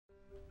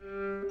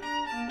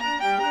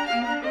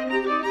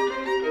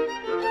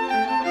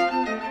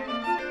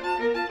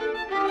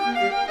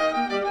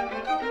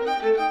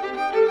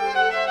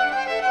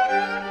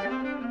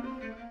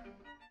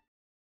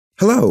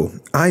Hello,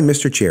 I'm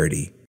Mr.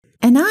 Charity.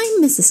 And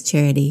I'm Mrs.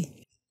 Charity.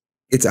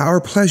 It's our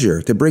pleasure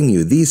to bring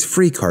you these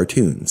free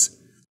cartoons.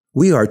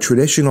 We are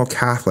traditional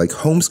Catholic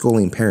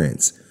homeschooling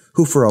parents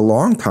who for a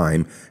long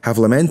time have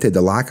lamented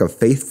the lack of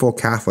faithful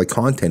Catholic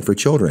content for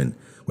children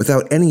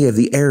without any of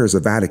the errors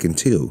of Vatican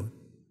II.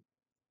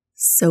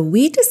 So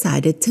we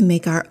decided to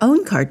make our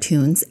own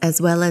cartoons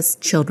as well as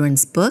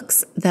children's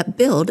books that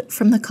build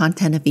from the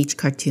content of each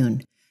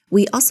cartoon.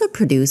 We also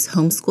produce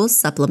homeschool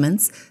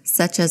supplements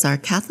such as our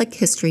Catholic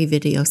history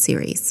video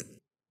series.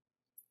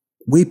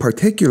 We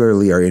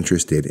particularly are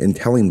interested in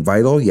telling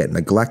vital yet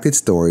neglected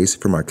stories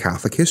from our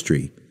Catholic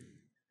history.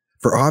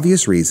 For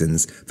obvious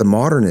reasons, the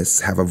modernists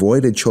have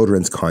avoided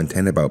children's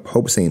content about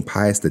Pope St.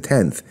 Pius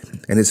X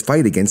and his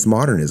fight against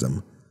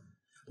modernism.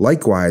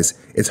 Likewise,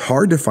 it's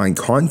hard to find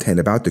content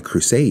about the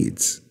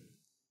Crusades.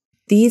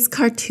 These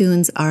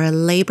cartoons are a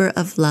labor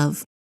of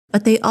love,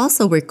 but they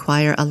also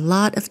require a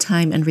lot of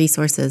time and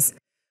resources.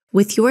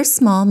 With your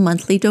small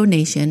monthly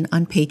donation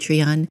on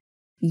Patreon,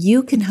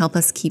 you can help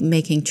us keep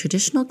making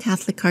traditional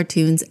Catholic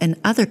cartoons and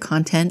other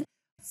content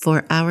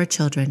for our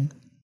children.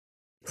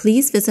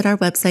 Please visit our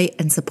website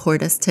and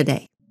support us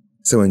today.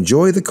 So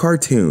enjoy the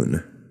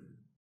cartoon.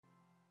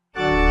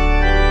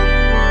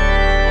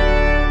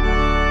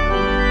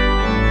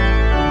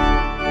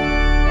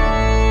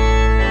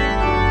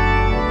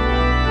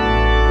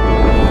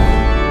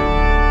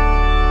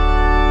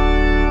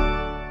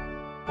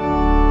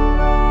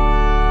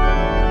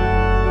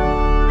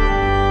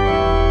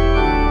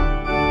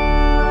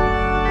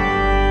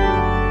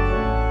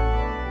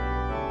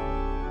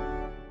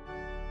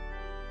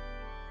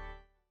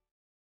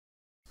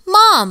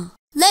 Mom,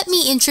 let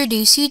me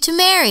introduce you to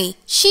Mary.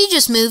 She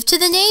just moved to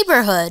the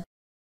neighborhood.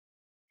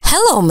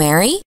 Hello,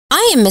 Mary.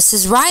 I am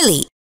Mrs.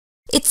 Riley.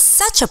 It's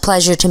such a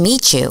pleasure to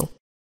meet you.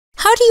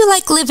 How do you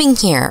like living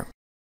here?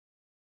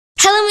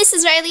 Hello,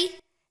 Mrs. Riley.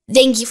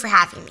 Thank you for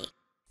having me.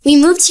 We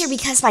moved here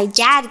because my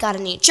dad got a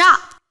new job.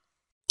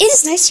 It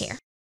is nice here.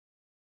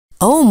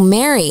 Oh,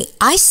 Mary,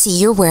 I see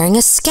you're wearing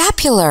a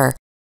scapular.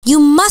 You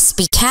must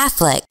be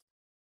Catholic.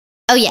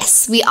 Oh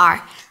yes, we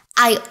are.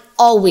 I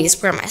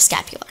always wear my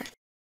scapular.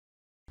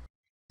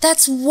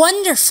 That's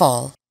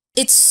wonderful.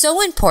 It's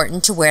so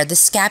important to wear the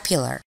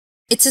scapular.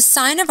 It's a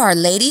sign of Our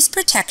Lady's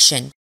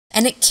protection,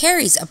 and it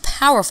carries a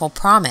powerful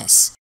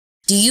promise.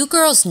 Do you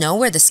girls know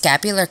where the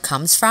scapular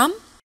comes from?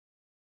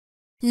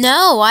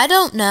 No, I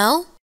don't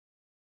know.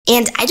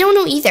 And I don't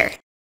know either.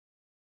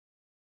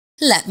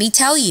 Let me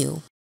tell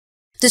you.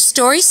 The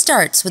story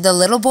starts with a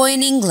little boy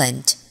in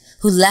England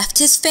who left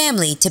his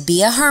family to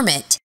be a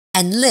hermit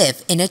and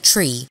live in a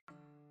tree.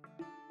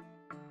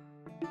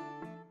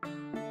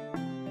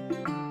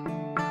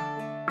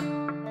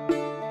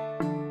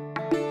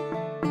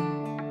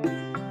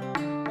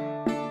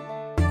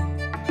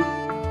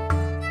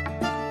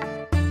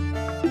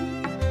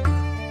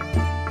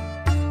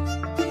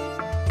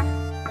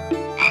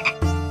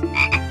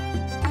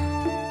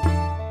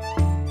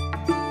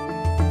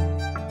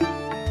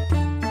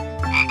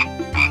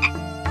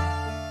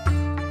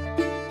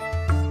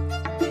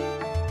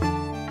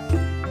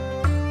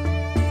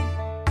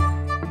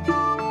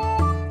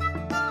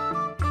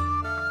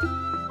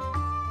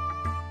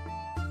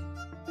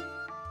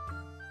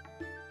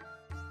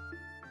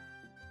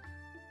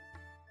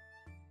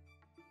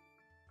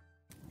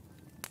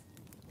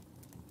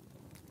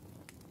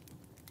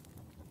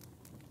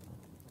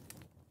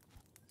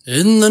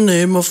 In the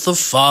name of the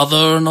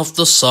Father, and of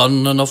the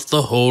Son, and of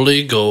the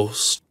Holy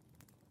Ghost.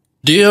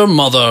 Dear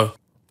Mother,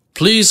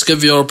 please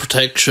give your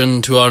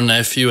protection to our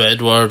nephew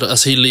Edward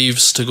as he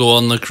leaves to go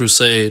on the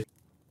crusade.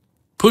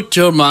 Put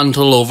your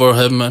mantle over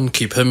him and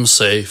keep him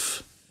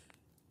safe.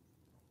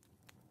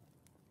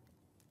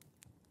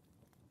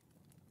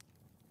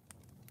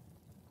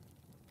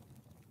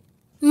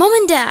 Mom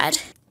and Dad,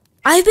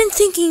 I've been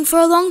thinking for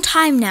a long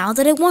time now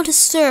that I want to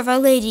serve Our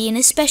Lady in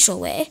a special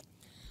way.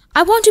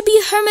 I want to be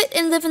a hermit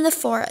and live in the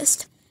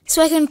forest,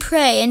 so I can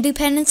pray and do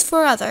penance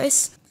for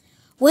others.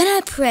 When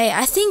I pray,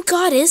 I think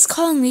God is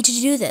calling me to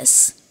do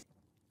this.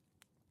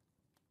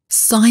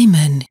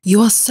 Simon,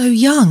 you are so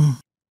young.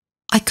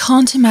 I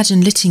can't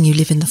imagine letting you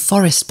live in the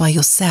forest by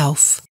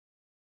yourself.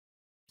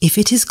 If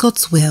it is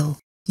God's will,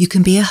 you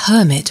can be a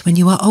hermit when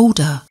you are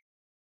older.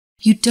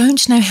 You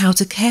don't know how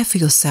to care for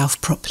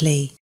yourself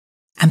properly.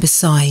 And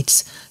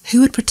besides,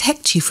 who would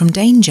protect you from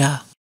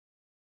danger?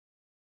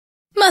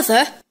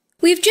 Mother,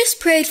 we've just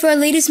prayed for Our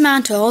Lady's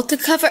mantle to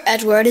cover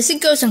Edward as he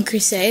goes on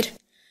crusade.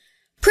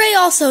 Pray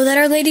also that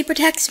Our Lady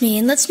protects me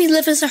and lets me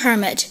live as a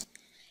hermit.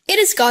 It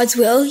is God's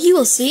will, you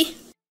will see.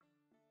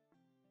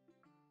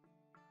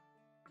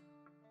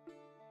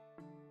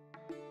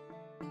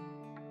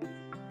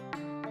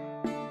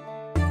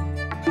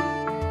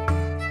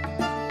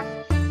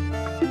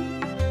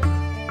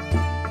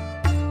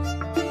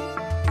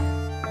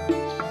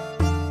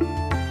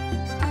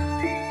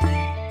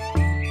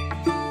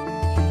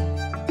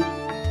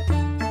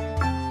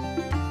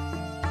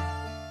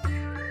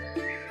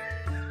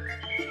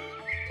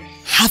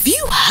 Have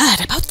you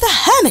heard about the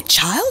hermit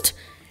child?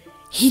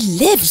 He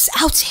lives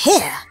out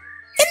here,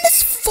 in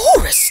this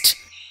forest.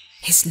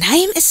 His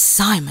name is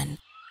Simon,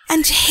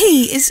 and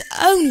he is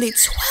only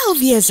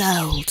 12 years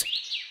old.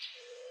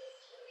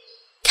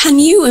 Can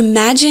you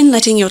imagine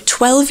letting your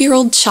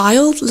 12-year-old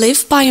child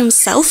live by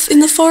himself in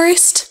the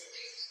forest?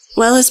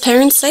 Well, his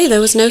parents say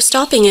there was no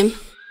stopping him.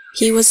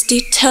 He was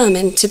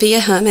determined to be a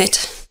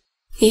hermit.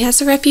 He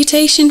has a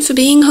reputation for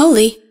being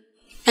holy,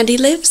 and he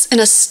lives in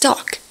a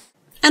stock,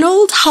 an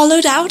old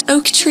hollowed-out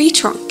oak tree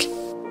trunk.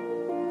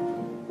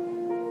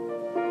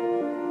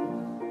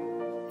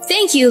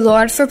 Thank you,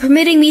 Lord, for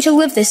permitting me to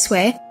live this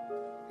way.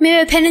 May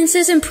my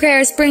penances and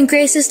prayers bring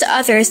graces to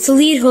others to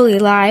lead holy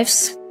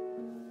lives.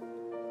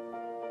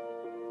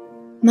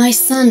 My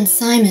son,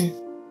 Simon,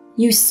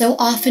 you so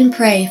often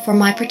pray for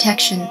my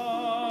protection,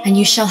 and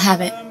you shall have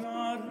it.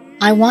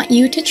 I want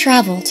you to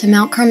travel to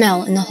Mount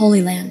Carmel in the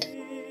Holy Land.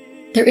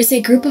 There is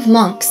a group of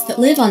monks that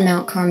live on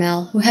Mount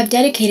Carmel who have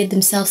dedicated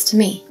themselves to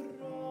me.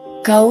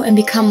 Go and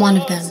become one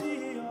of them.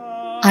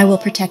 I will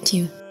protect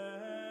you.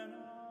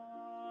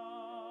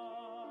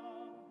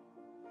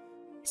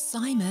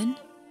 Simon?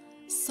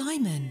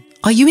 Simon,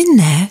 are you in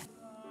there?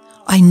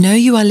 I know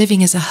you are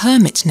living as a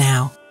hermit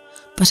now,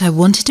 but I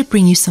wanted to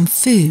bring you some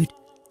food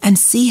and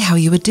see how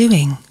you are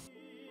doing.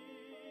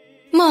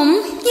 Mom,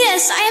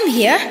 yes, I am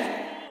here.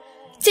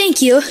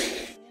 Thank you.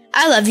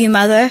 I love you,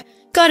 Mother.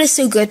 God is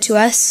so good to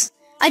us.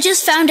 I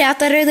just found out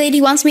that Our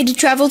Lady wants me to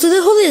travel to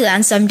the Holy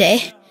Land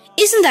someday.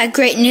 Isn't that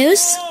great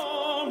news?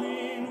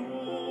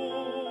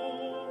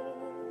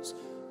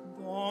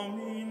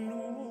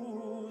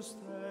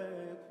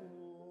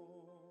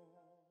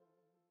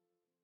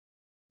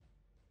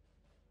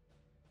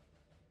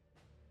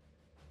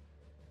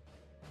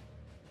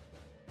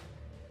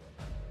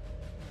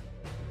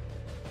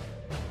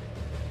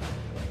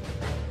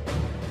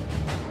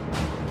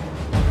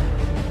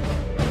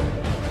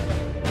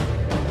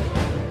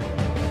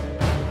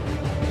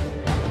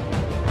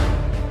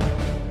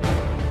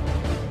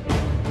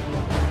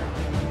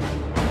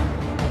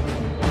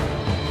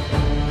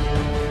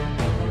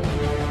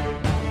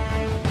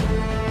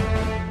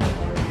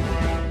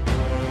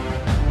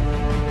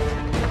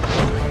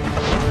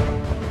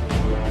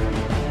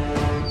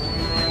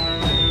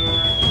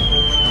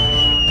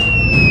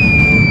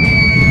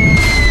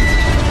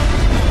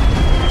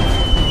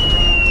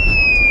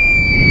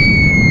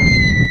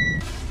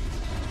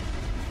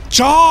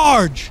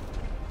 Charge!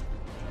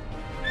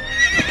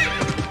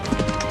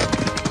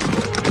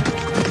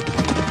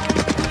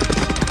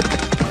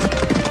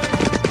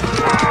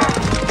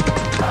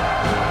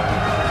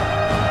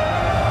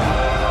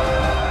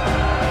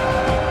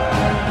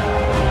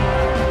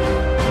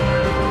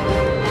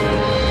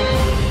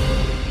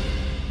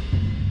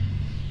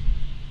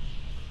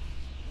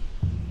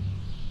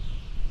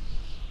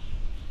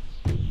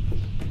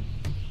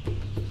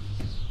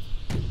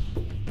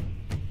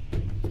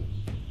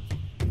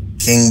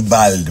 King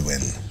Baldwin,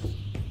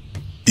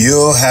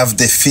 you have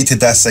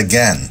defeated us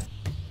again.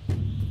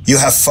 You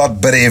have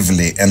fought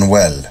bravely and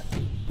well.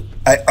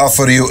 I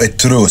offer you a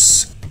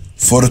truce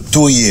for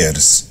 2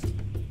 years.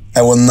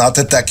 I will not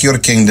attack your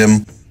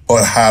kingdom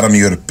or harm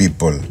your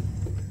people.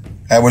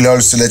 I will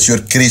also let your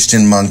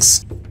Christian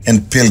monks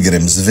and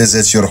pilgrims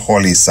visit your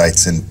holy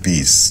sites in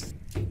peace.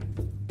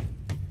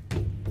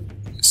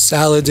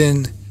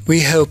 Saladin,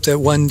 we hope that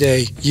one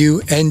day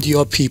you and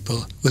your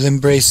people will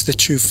embrace the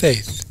true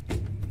faith.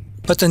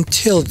 But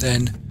until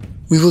then,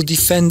 we will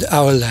defend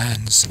our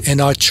lands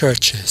and our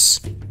churches.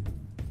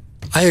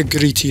 I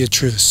agree to your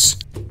truce,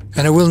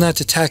 and I will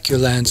not attack your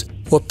lands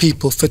or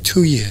people for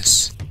 2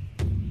 years.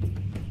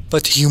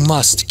 But you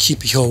must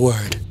keep your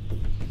word.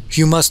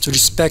 You must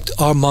respect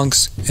our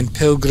monks and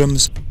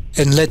pilgrims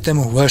and let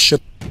them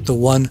worship the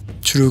one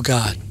true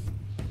God.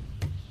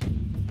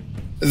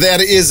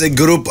 There is a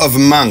group of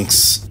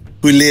monks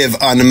who live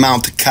on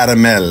Mount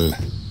Carmel.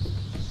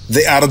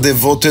 They are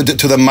devoted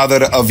to the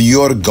mother of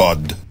your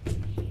God.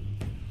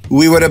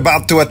 We were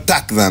about to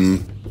attack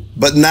them,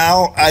 but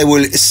now I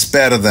will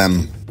spare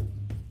them.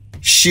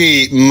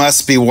 She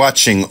must be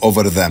watching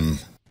over them.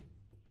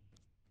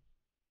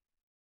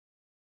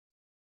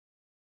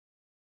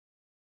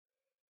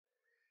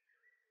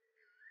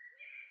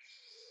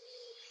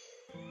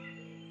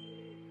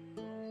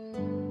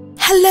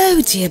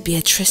 Hello, dear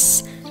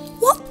Beatrice.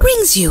 What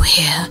brings you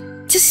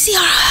here? To see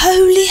our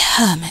holy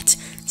hermit,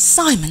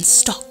 Simon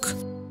Stock.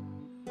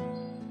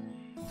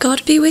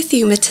 God be with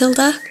you,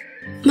 Matilda.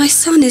 My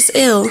son is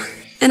ill,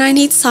 and I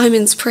need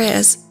Simon's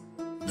prayers.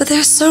 But there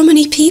are so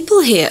many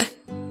people here.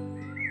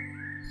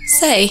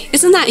 Say,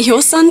 isn't that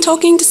your son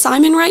talking to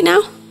Simon right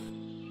now?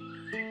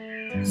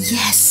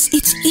 Yes,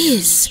 it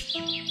is.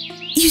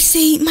 You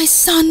see, my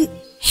son,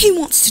 he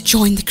wants to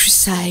join the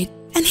crusade,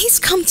 and he's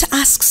come to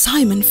ask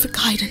Simon for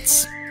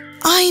guidance.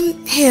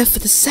 I'm here for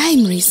the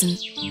same reason,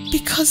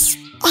 because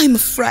I'm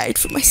afraid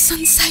for my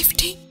son's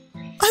safety.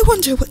 I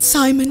wonder what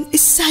Simon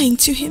is saying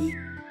to him.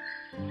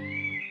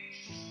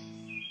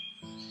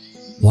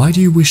 Why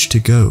do you wish to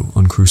go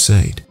on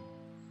crusade?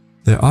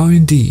 There are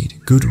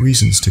indeed good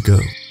reasons to go,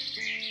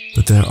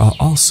 but there are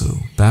also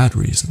bad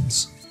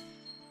reasons.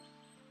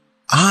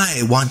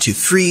 I want to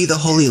free the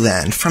Holy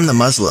Land from the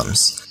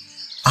Muslims.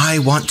 I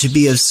want to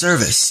be of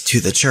service to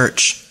the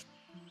Church.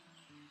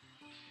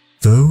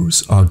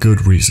 Those are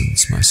good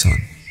reasons, my son.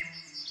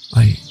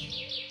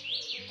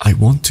 I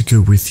want to go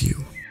with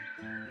you.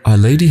 Our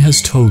Lady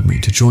has told me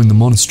to join the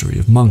monastery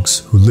of monks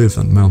who live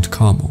on Mount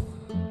Carmel.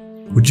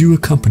 Would you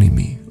accompany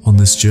me on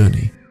this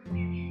journey?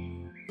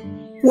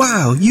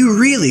 Wow, you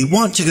really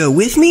want to go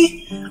with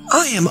me?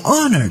 I am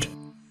honored.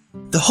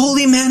 The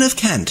holy man of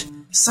Kent,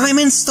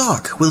 Simon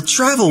Stock, will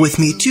travel with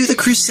me to the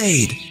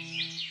crusade.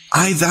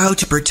 I vow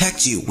to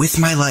protect you with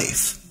my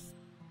life.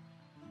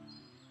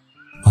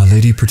 Our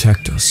Lady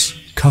protect us,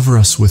 cover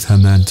us with her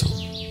mantle,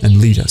 and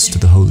lead us to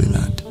the Holy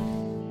Land.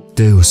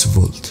 Deus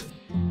vult.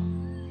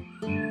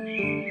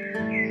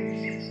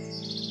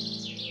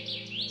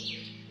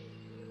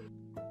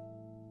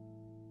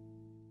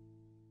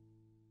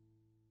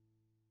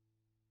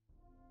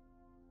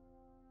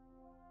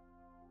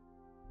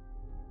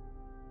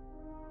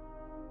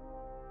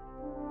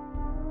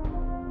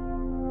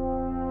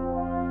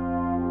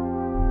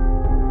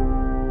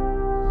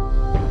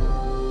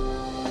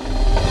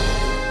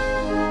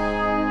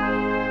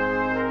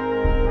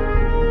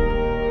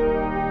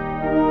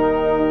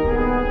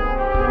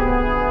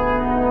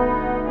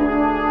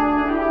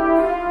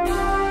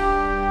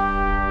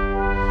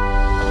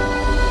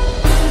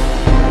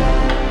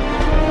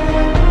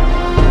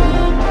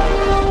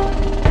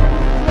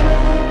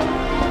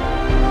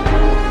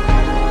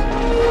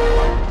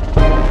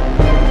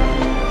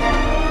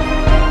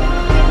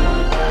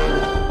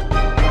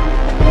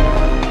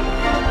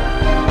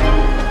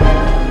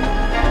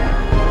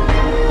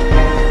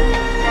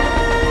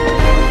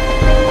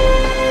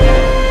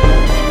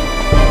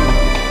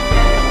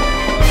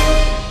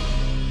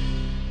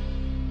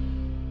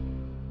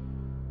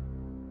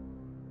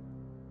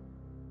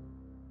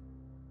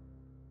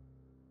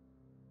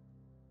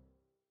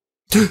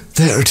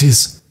 There it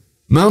is,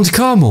 Mount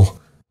Carmel.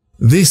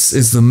 This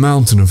is the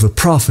mountain of the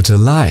prophet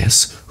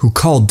Elias, who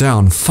called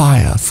down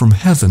fire from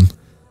heaven.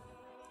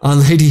 Our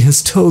Lady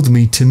has told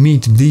me to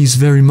meet these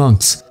very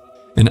monks,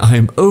 and I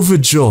am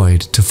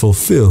overjoyed to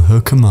fulfill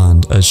her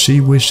command as she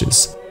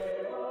wishes.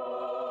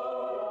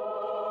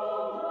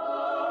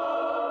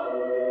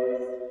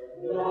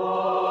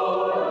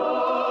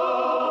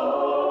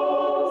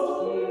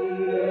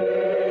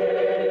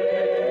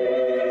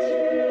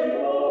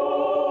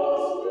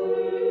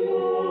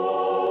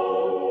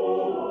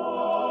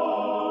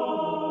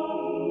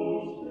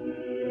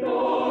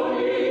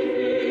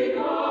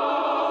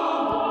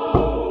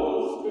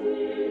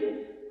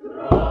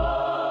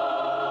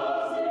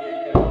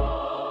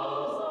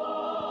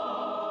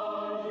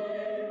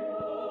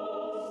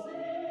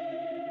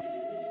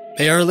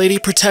 May Our Lady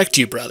protect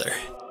you, brother.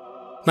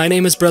 My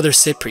name is Brother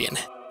Cyprian.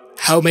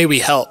 How may we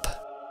help?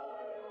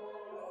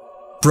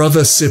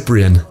 Brother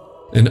Cyprian,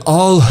 and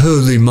all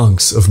holy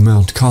monks of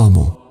Mount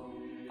Carmel,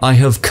 I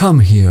have come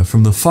here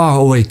from the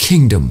faraway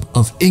kingdom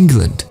of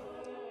England.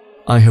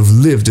 I have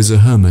lived as a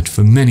hermit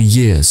for many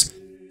years,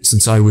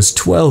 since I was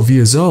 12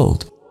 years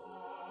old.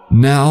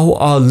 Now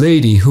Our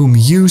Lady, whom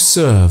you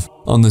serve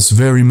on this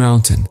very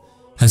mountain,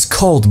 has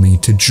called me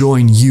to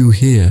join you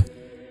here.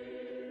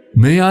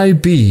 May I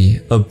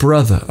be a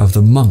brother of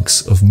the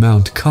monks of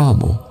Mount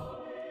Carmel?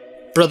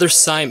 Brother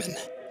Simon,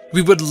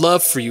 we would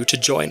love for you to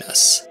join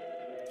us.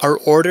 Our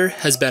order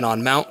has been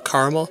on Mount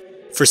Carmel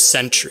for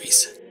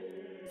centuries.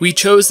 We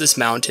chose this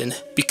mountain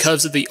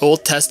because of the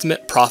Old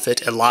Testament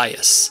prophet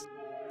Elias.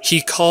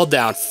 He called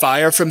down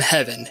fire from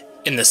heaven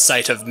in the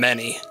sight of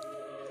many,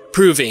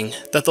 proving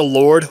that the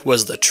Lord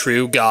was the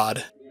true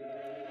God.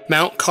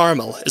 Mount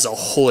Carmel is a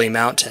holy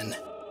mountain,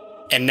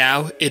 and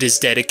now it is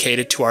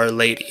dedicated to Our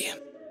Lady.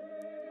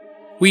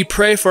 We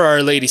pray for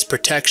Our Lady's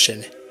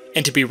protection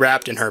and to be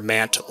wrapped in her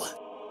mantle.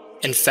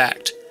 In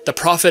fact, the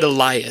prophet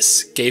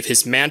Elias gave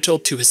his mantle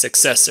to his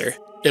successor,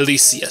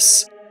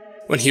 Eliseus,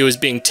 when he was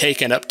being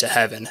taken up to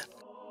heaven.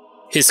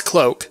 His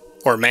cloak,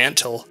 or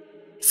mantle,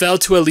 fell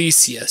to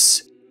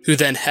Eliseus, who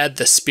then had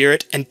the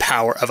spirit and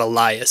power of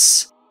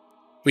Elias.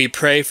 We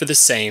pray for the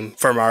same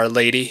from Our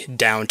Lady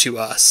down to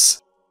us.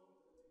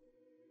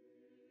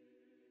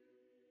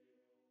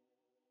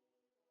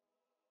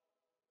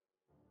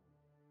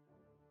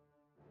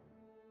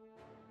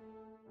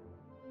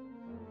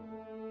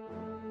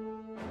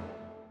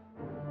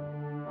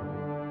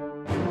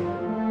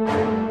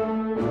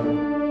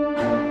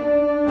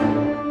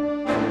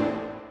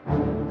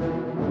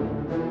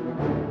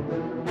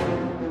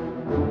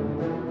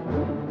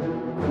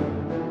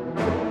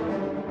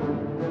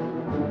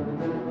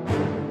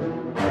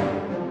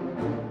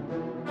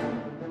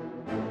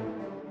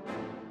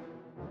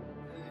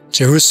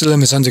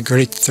 Jerusalem is under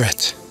great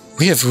threat.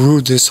 We have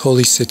ruled this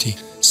holy city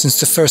since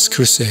the First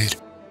Crusade,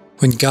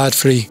 when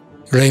Godfrey,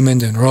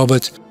 Raymond, and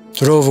Robert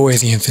drove away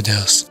the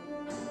infidels.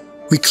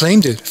 We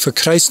claimed it for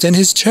Christ and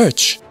his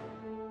church.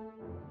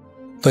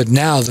 But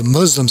now the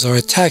Muslims are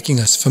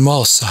attacking us from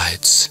all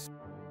sides.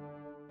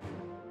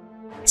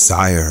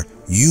 Sire,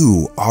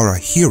 you are a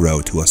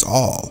hero to us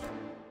all.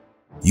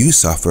 You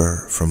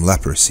suffer from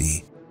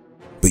leprosy.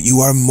 but you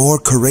are more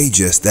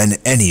courageous than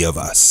any of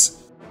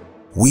us.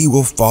 We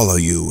will follow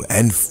you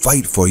and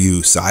fight for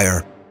you,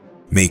 sire.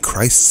 May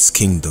Christ's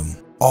kingdom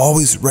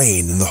always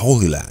reign in the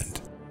Holy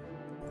Land.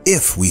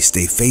 If we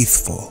stay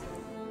faithful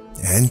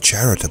and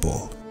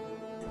charitable,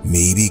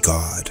 maybe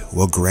God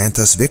will grant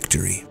us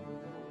victory.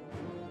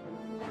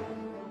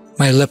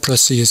 My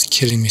leprosy is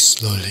killing me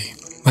slowly.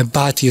 My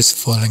body is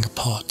falling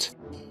apart.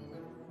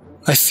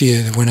 I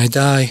fear that when I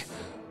die,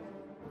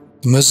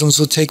 the Muslims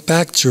will take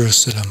back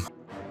Jerusalem.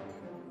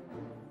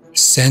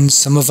 Send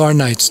some of our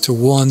knights to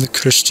warn the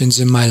Christians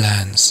in my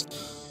lands.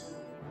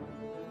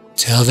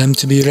 Tell them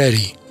to be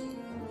ready,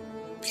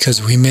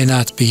 because we may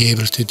not be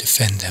able to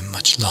defend them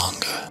much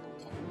longer.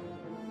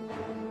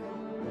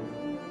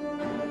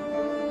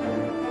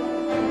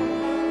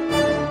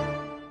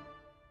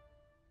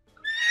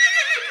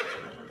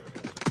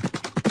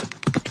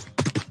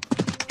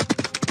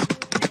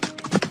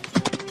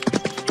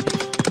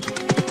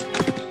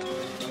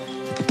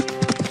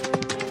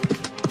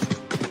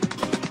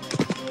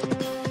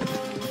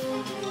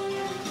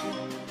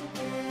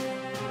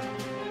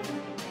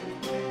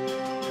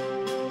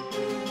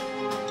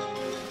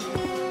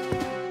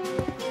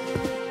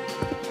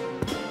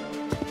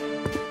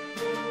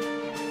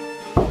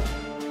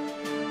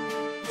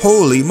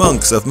 Holy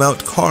monks of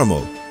Mount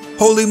Carmel!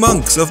 Holy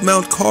monks of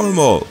Mount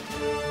Carmel!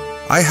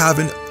 I have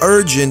an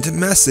urgent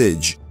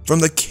message from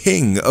the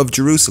King of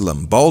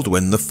Jerusalem,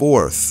 Baldwin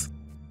IV.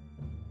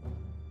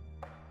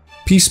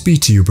 Peace be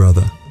to you,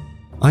 brother.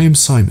 I am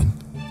Simon.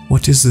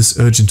 What is this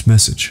urgent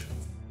message?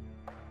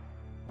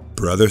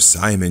 Brother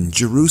Simon,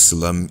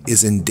 Jerusalem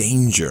is in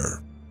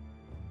danger.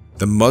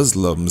 The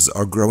Muslims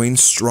are growing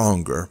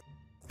stronger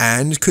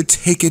and could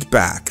take it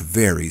back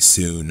very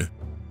soon.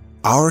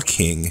 Our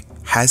king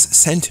has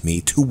sent me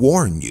to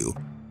warn you,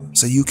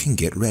 so you can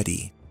get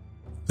ready.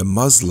 The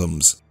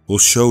Muslims will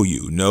show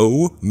you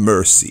no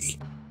mercy.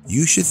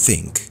 You should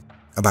think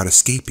about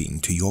escaping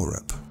to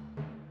Europe.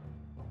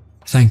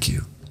 Thank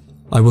you.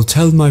 I will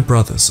tell my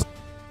brothers.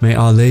 May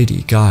Our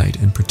Lady guide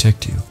and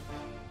protect you.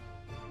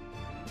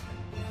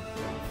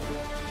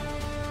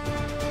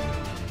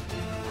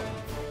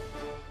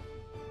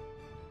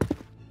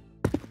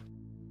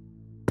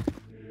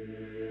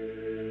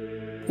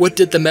 What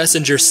did the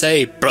messenger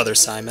say, Brother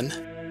Simon?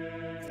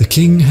 The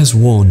king has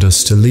warned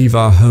us to leave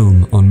our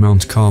home on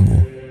Mount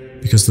Carmel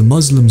because the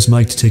Muslims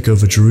might take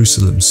over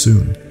Jerusalem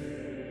soon.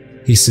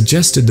 He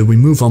suggested that we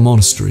move our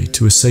monastery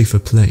to a safer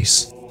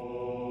place.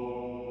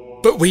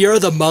 But we are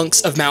the monks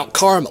of Mount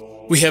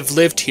Carmel. We have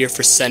lived here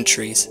for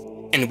centuries,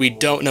 and we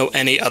don't know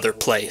any other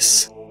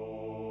place.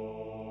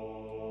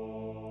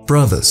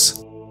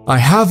 Brothers, I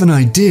have an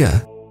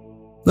idea.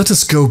 Let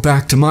us go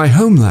back to my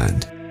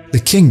homeland, the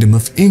Kingdom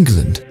of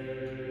England.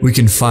 We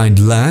can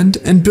find land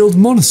and build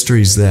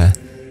monasteries there.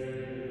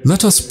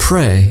 Let us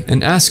pray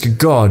and ask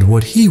God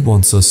what He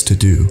wants us to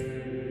do.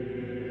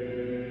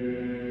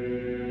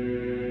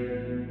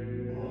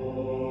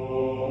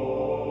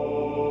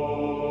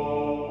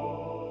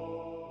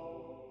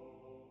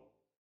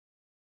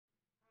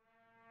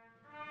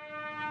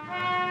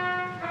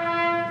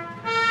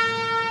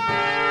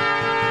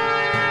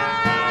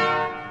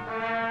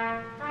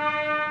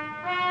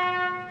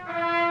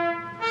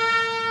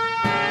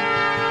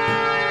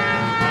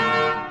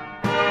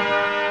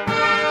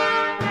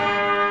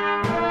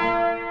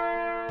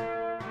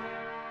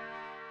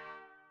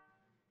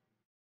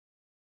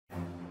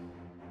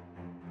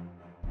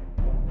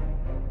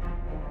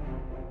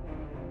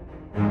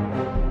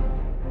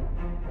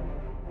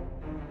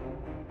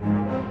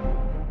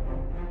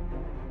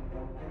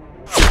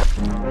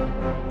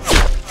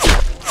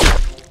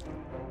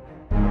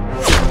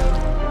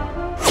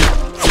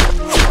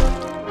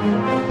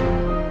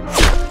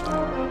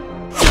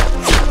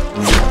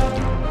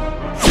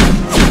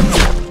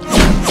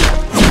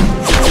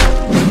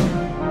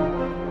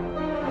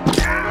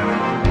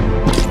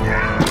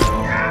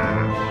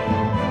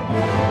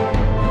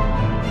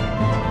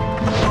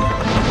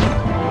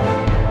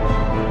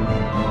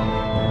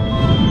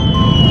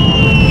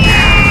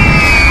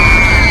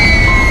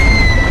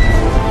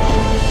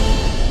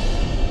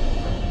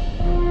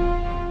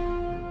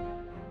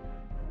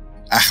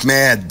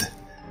 Ahmed,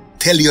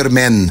 tell your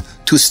men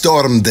to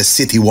storm the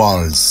city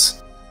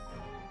walls.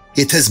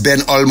 It has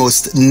been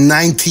almost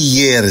 90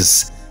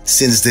 years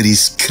since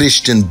these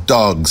Christian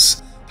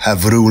dogs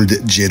have ruled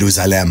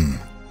Jerusalem.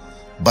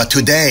 But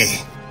today,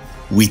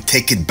 we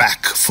take it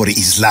back for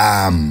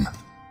Islam.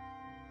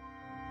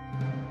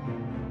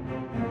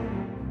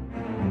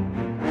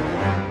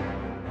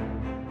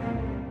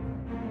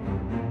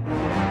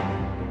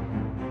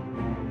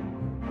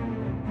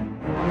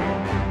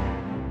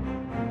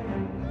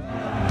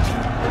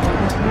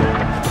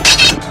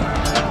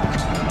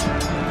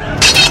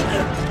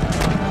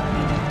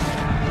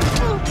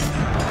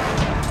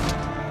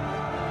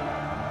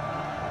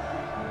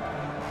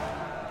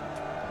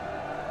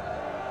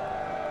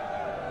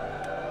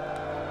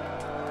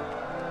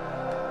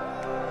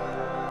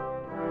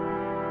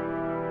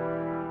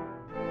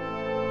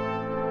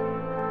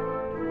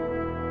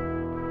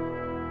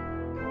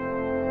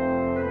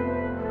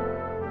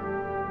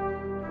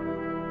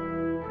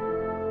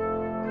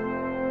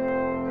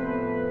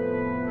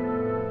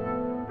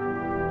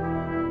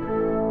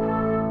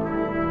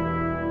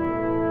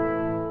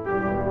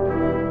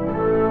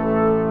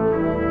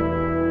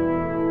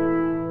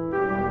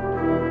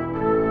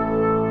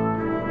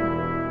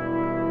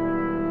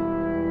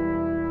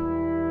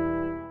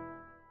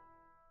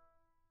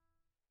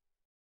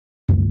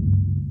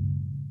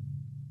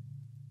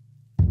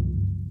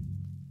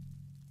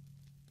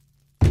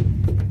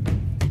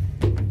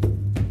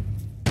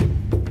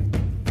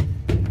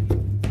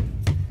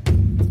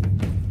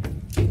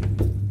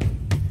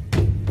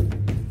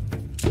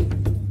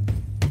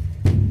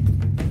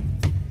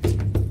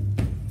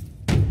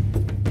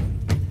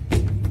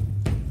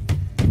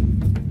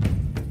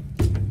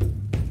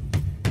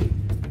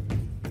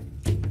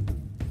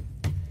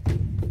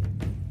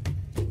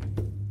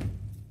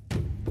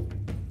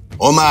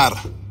 Omar,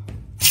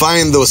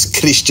 find those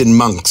Christian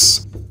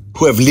monks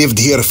who have lived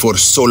here for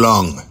so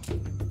long.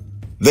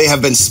 They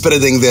have been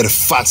spreading their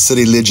false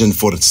religion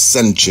for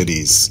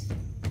centuries.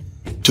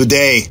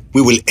 Today,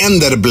 we will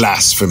end their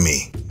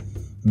blasphemy.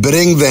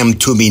 Bring them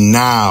to me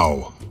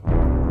now.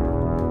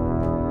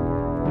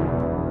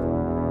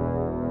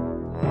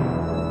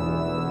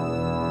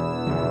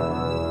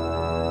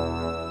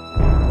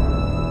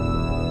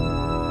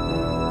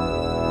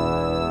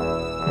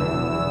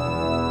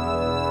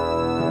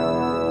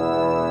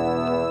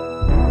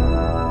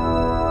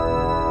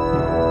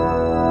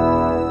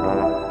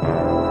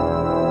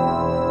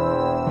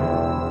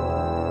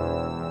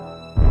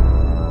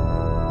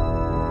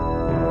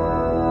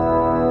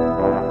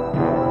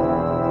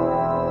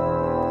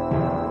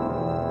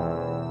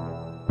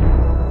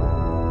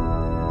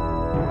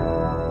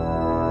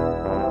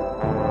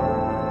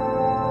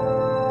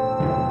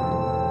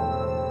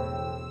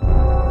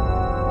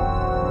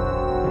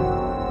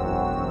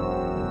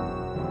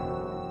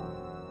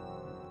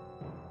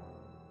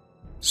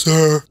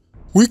 Sir,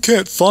 we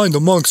can't find the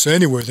monks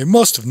anywhere. They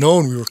must have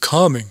known we were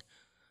coming.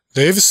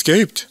 They've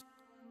escaped.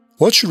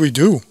 What should we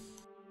do?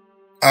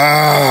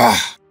 I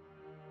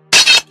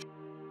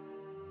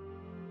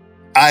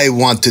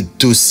wanted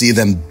to see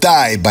them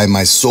die by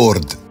my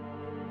sword.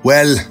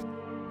 Well,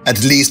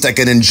 at least I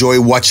can enjoy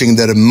watching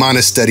their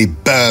monastery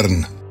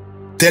burn.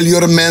 Tell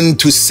your men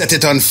to set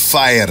it on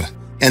fire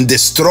and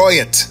destroy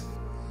it.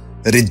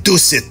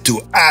 Reduce it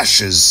to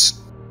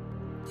ashes.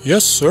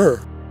 Yes,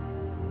 sir.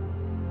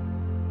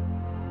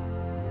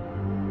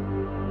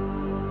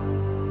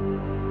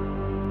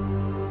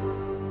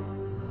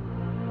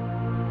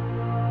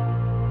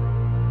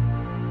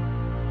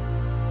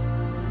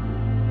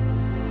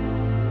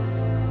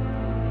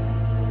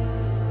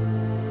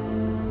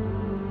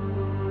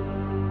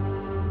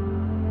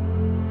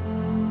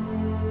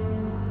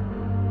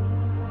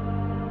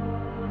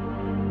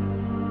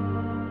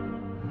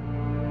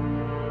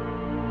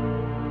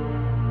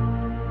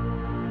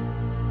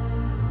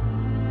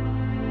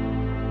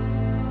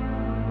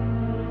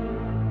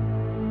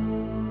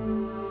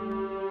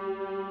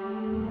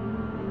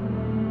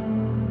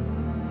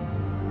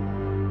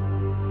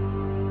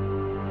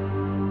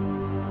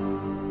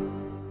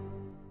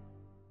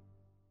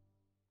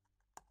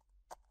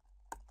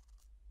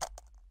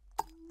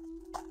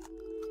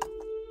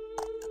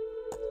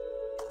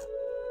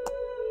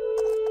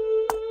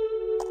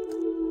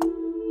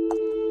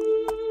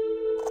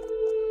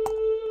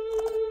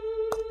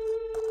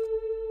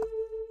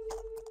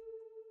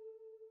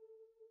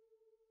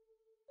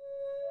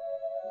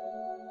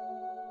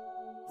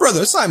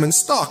 Brother Simon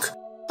Stock,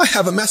 I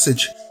have a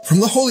message from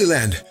the Holy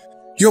Land.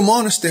 Your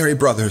monastery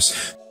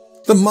brothers,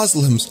 the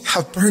Muslims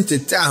have burnt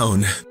it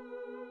down.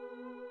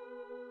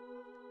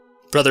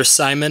 Brother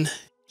Simon,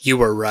 you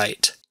were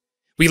right.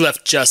 We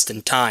left just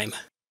in time.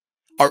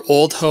 Our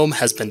old home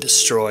has been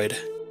destroyed.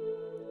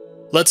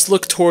 Let's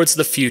look towards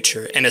the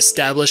future and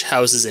establish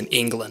houses in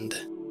England.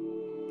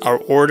 Our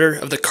order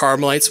of the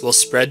Carmelites will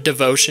spread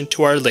devotion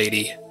to Our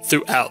Lady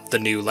throughout the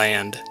new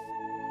land.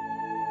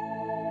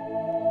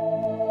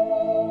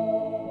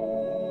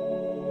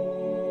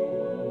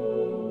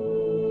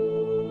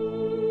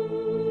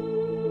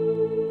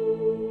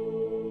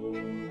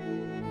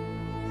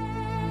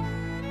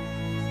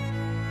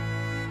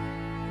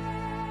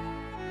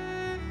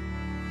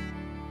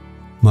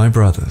 My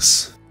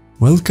brothers,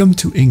 welcome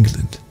to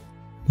England.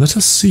 Let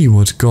us see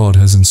what God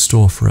has in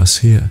store for us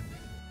here.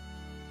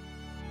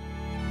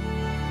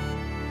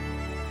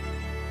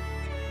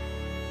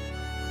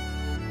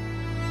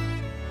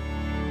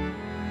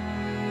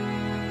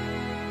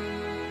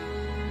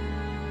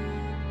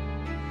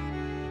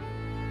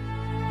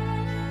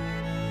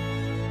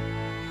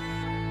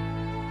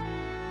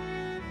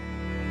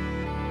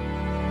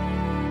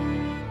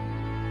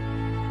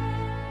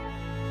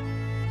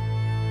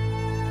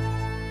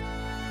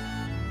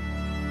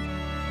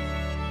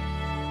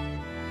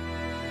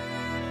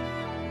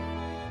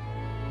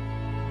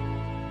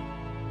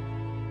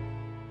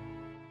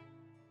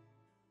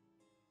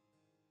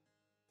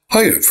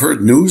 I have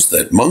heard news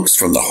that monks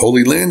from the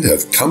Holy Land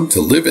have come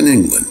to live in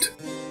England.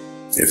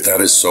 If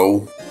that is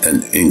so,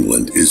 then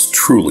England is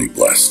truly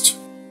blessed.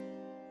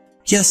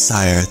 Yes,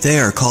 sire, they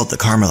are called the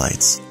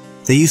Carmelites.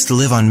 They used to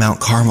live on Mount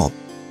Carmel.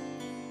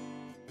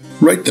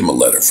 Write them a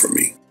letter for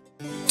me.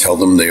 Tell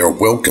them they are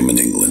welcome in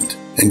England,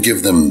 and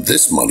give them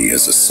this money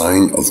as a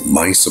sign of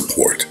my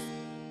support.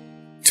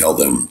 Tell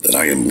them that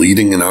I am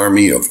leading an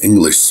army of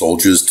English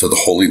soldiers to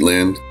the Holy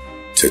Land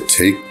to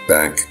take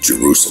back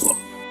Jerusalem.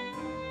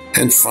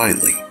 And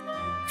finally,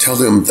 tell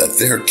them that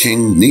their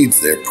king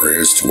needs their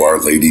prayers to Our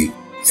Lady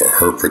for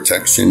her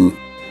protection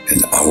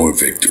and our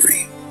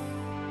victory.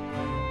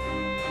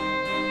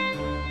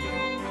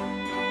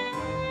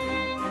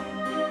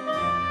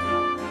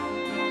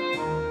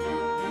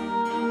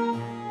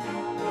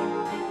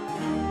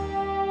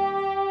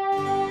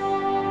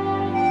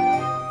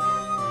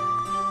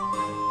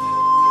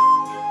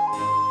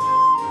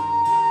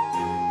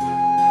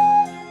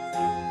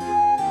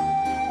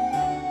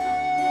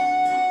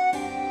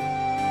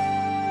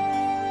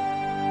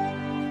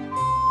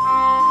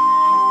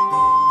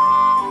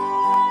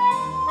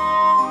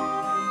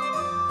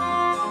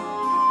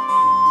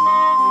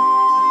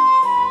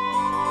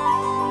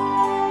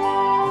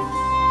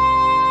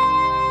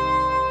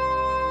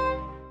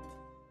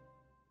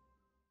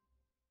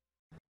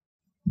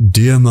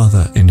 Dear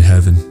Mother in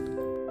heaven,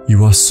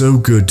 you are so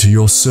good to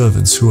your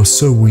servants who are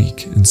so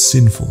weak and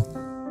sinful.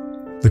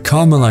 The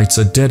Carmelites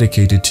are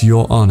dedicated to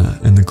your honor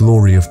and the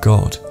glory of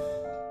God.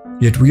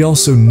 Yet we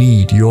also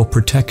need your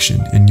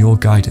protection and your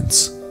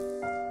guidance.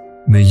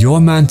 May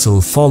your mantle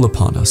fall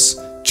upon us,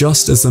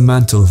 just as the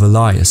mantle of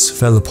Elias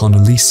fell upon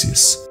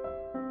Eliseus.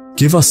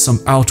 Give us some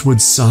outward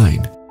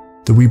sign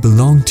that we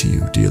belong to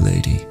you, dear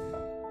lady.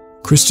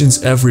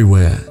 Christians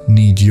everywhere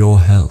need your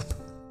help.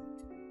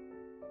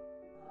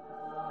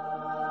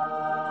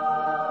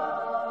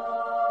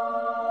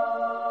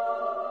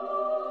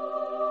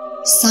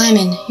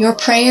 Simon, your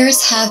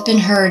prayers have been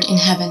heard in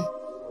heaven.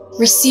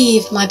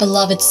 Receive, my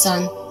beloved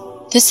son,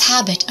 this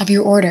habit of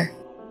your order.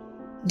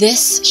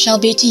 This shall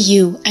be to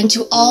you and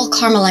to all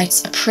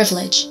Carmelites a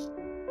privilege,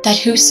 that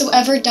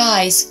whosoever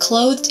dies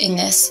clothed in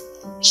this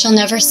shall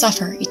never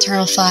suffer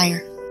eternal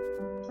fire.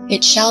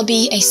 It shall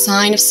be a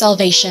sign of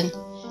salvation,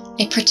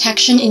 a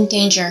protection in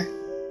danger,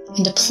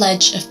 and a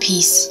pledge of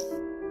peace.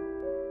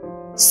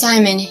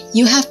 Simon,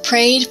 you have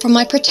prayed for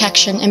my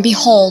protection, and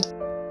behold,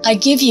 I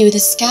give you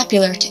this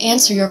scapular to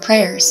answer your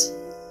prayers.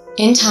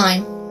 In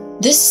time,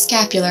 this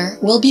scapular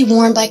will be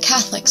worn by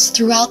Catholics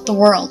throughout the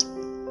world.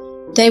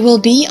 They will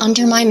be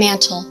under my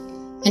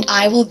mantle, and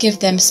I will give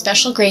them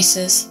special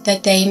graces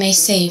that they may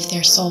save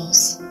their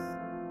souls.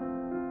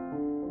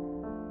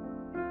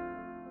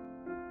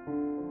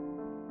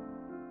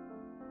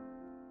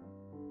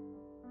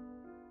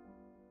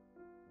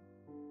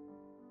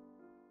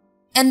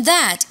 And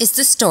that is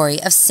the story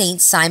of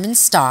Saint Simon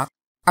Stock,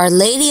 Our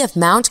Lady of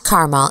Mount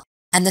Carmel,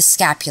 and the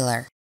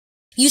scapular.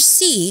 You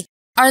see,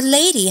 Our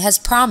Lady has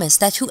promised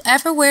that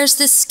whoever wears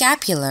this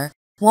scapular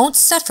won't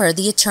suffer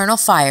the eternal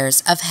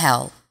fires of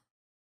hell.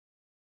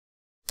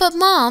 But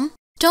Mom,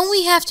 don't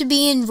we have to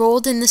be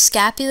enrolled in the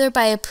scapular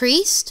by a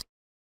priest?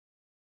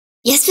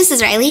 Yes,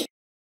 Mrs. Riley.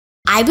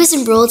 I was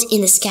enrolled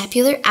in the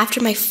scapular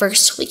after my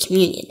first Holy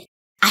Communion.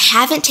 I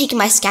haven't taken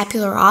my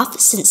scapular off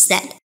since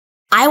then.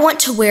 I want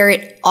to wear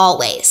it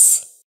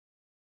always.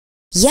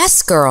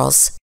 Yes,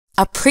 girls.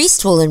 A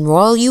priest will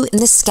enroll you in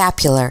the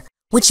scapular,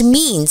 which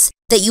means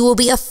that you will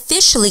be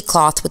officially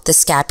clothed with the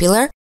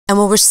scapular and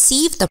will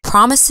receive the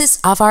promises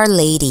of Our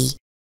Lady.